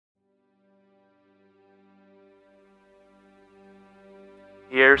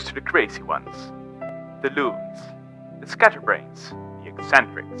Here's to the crazy ones, the loons, the scatterbrains, the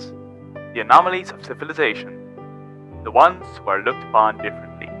eccentrics, the anomalies of civilization, the ones who are looked upon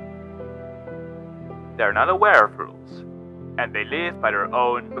differently. They are not aware of rules, and they live by their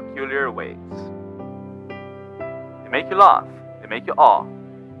own peculiar ways. They make you laugh, they make you awe,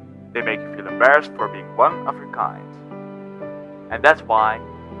 they make you feel embarrassed for being one of your kind. And that's why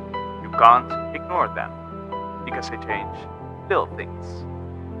you can't ignore them, because they change little things.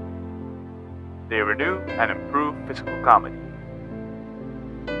 They renew and improve physical comedy,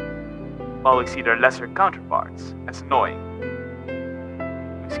 while we see their lesser counterparts as annoying.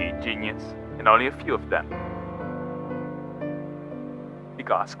 We see genius in only a few of them,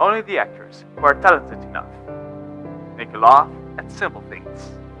 because only the actors who are talented enough make you laugh at simple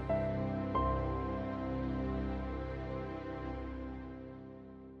things.